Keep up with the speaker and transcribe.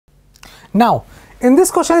Now, in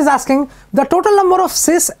this question is asking the total number of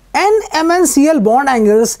cis N-MnCl bond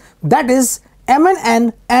angles, that is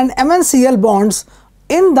MnN and MnCl bonds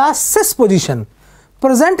in the cis position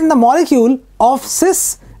present in the molecule of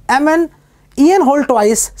cis Mn En whole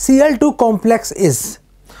twice Cl2 complex is.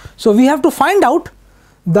 So we have to find out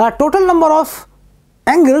the total number of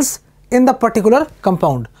angles in the particular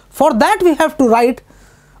compound. For that we have to write,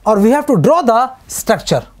 or we have to draw the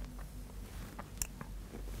structure.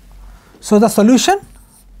 So the solution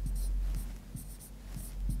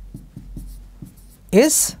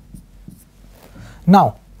is,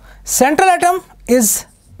 now central atom is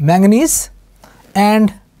manganese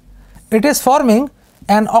and it is forming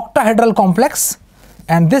an octahedral complex,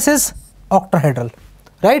 and this is octahedral,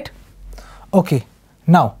 right? Okay,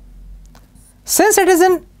 now since it is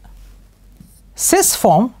in cis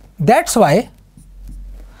form, that's why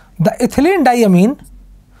the ethylene diamine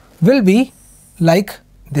will be like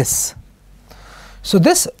this. So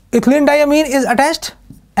this ethylene diamine is attached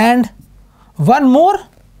and one more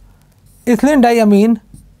ethylene diamine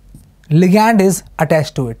ligand is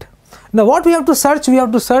attached to it. Now what we have to search? We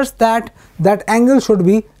have to search that angle should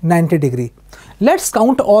be 90 degree. Let's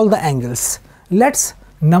count all the angles. Let's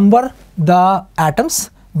number the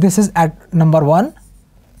atoms. This is at number 1,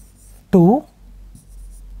 2,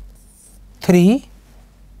 3,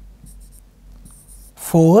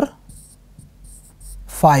 4,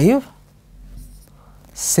 5,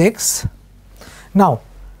 6. Now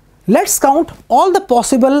let's count all the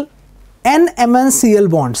possible N-MnCl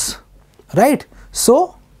bonds, right?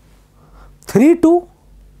 So 3, 2,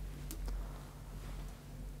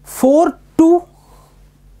 4, 2,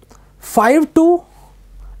 5, 2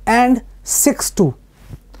 and 6, 2.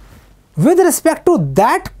 With respect to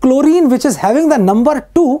that chlorine which is having the number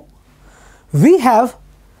 2, we have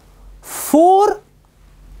 4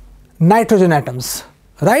 nitrogen atoms,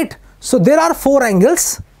 right? So there are 4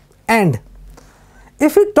 angles, and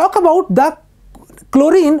if we talk about the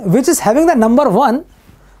chlorine which is having the number 1,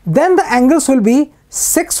 then the angles will be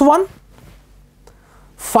 6, 1,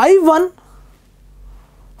 5, 1,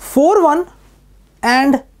 4, 1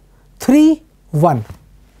 and 3, 1,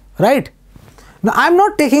 right? Now I am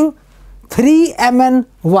not taking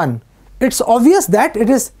 3Mn1. It's obvious that it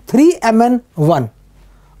is 3Mn1.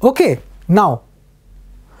 Okay, now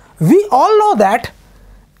we all know that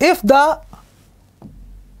if the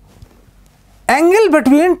angle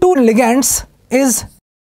between two ligands is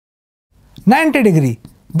 90 degree,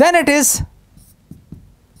 then it is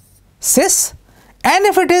cis, and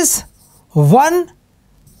if it is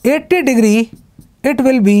 180 degree, it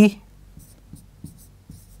will be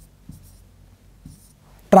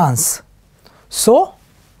trans. So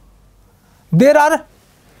there are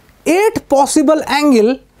 8 possible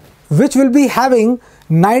angle which will be having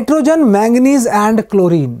nitrogen, manganese and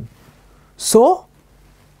chlorine. So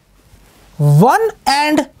 1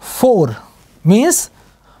 and 4 means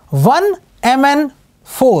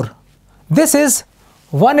 1Mn4. This is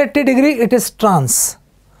 180 degree, it is trans,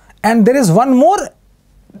 and there is one more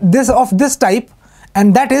of this type,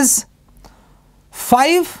 and that is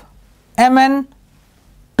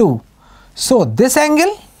 5Mn2. So this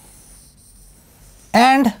angle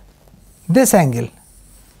and this angle,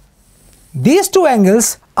 these two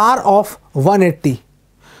angles are of 180.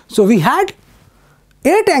 So we had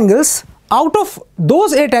 8 angles. Out of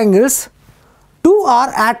those 8 angles, 2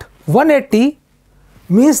 are at 180,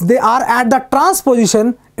 means they are at the trans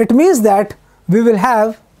position. It means that we will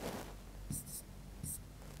have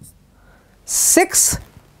 6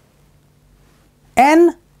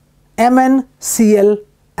 N-MnCl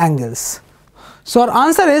angles. So our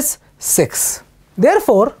answer is 6.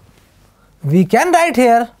 Therefore, we can write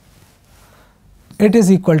here it is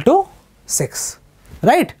equal to 6,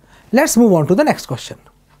 right? Let's move on to the next question.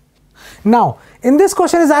 Now, in this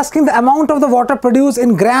question is asking the amount of the water produced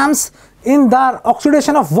in grams in the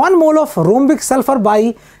oxidation of 1 mole of rhombic sulfur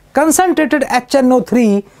by concentrated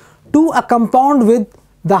HNO3 to a compound with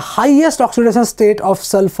the highest oxidation state of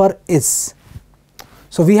sulfur is.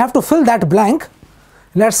 So we have to fill that blank.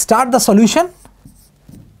 Let's start the solution.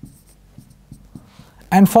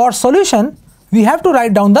 And for solution, we have to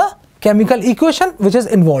write down the chemical equation which is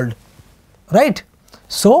involved, right?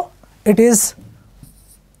 So it is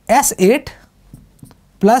S8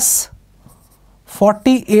 plus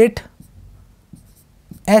 48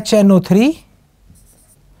 HNO3,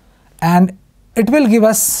 and it will give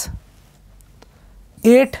us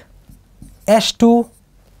 8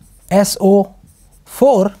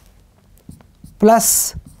 H2SO4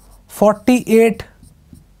 plus 48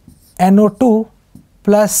 NO2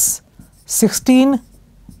 plus 16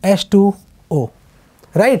 H2O.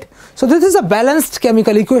 right? So this is a balanced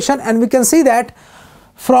chemical equation, and we can see that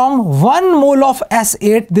from 1 mole of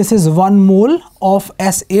S8, this is 1 mole of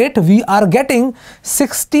S8, we are getting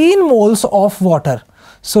 16 moles of water.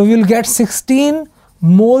 So we will get 16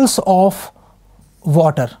 moles of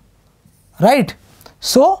water, right?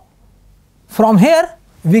 So from here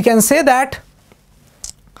we can say that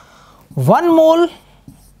 1 mole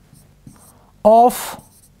of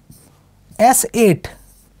S8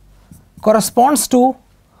 corresponds to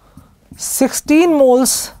 16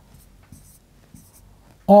 moles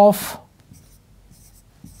of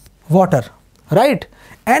water, right?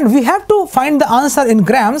 And we have to find the answer in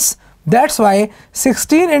grams. That's why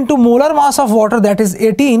 16 into molar mass of water, that is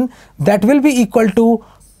 18, that will be equal to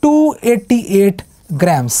 288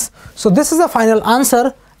 grams. So this is the final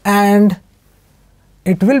answer, and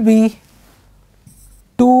it will be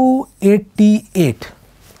 288,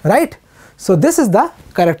 right? So this is the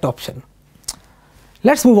correct option.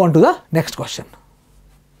 Let's move on to the next question.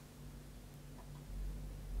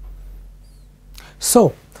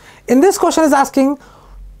 So in this question is asking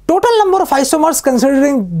total number of isomers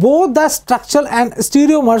considering both the structural and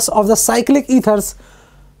stereomers of the cyclic ethers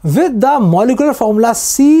with the molecular formula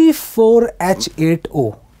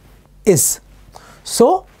C4H8O is.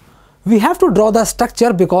 So we have to draw the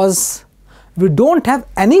structure because we don't have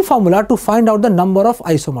any formula to find out the number of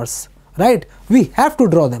isomers, right? We have to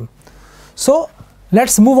draw them. So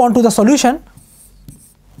let's move on to the solution.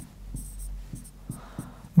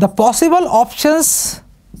 The possible options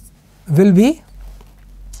will be,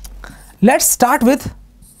 let's start with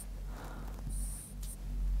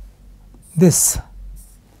this.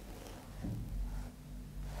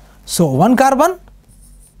 So 1 carbon,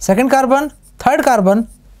 2nd carbon, 3rd carbon,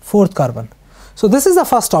 4th carbon. So this is the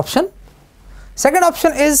first option. Second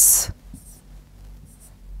option is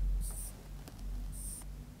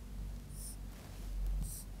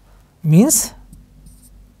means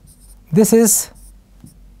this is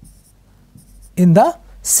in the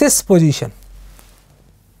cis position,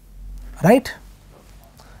 right?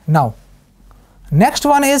 Now next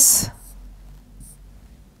one is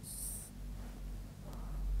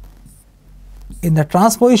in the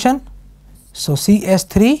trans position. So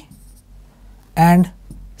CH3 and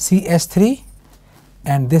CH3,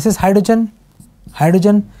 and this is hydrogen,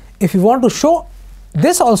 hydrogen. If you want to show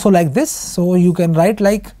this also like this, so you can write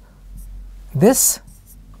like this,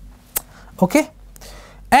 okay?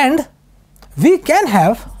 And we can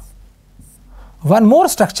have one more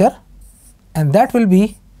structure, and that will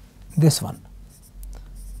be this one,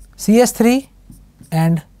 CH3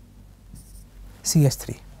 and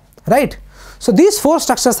CH3, right? So these 4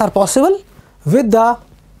 structures are possible with the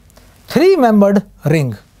 3-membered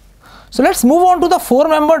ring. So let's move on to the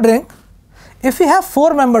 4-membered ring. If we have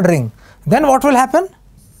 4-membered ring, then what will happen?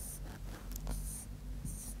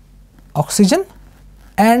 Oxygen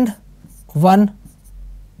and 1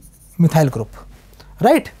 methyl group,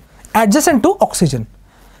 right, adjacent to oxygen.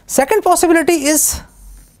 Second possibility is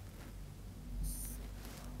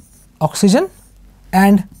oxygen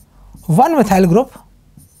and 1 methyl group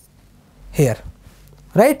here,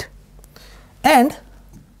 right? And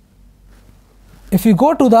if you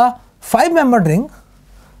go to the 5-membered ring,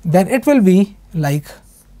 then it will be like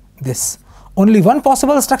this. Only one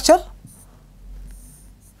possible structure,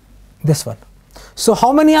 this one. So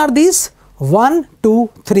how many are these? 1, 2,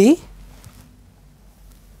 3,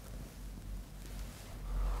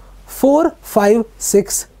 4, 5,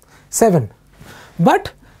 6, 7.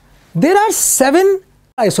 But there are 7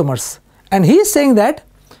 isomers, and he is saying that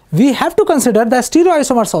we have to consider the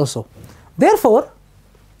stereoisomers also. Therefore,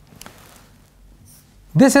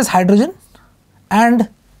 this is hydrogen, and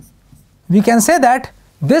we can say that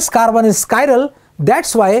this carbon is chiral.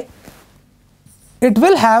 That's why it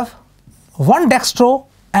will have 1 dextro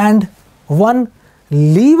and 1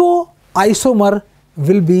 levo isomer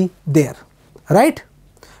will be there, right?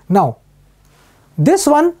 Now this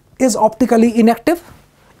one is optically inactive.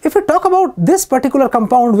 If we talk about this particular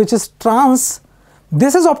compound which is trans,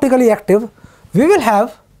 this is optically active. We will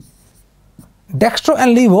have dextro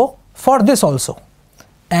and levo for this also,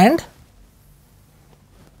 and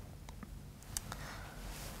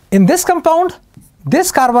in this compound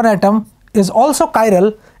this carbon atom is also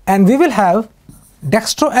chiral, and we will have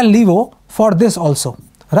dextro and levo for this also,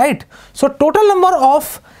 right? So total number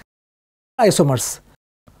of isomers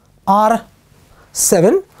are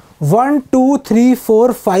 7, 1, 2, 3,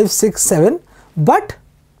 4, 5, 6, 7, but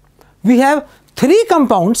we have 3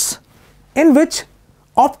 compounds in which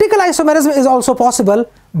optical isomerism is also possible.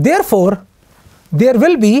 Therefore, there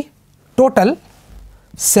will be total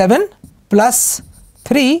 7 plus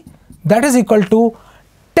 3, that is equal to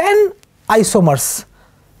 10 isomers.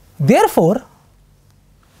 Therefore,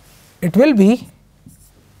 it will be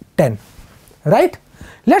 10, right?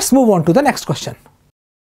 Let's move on to the next question.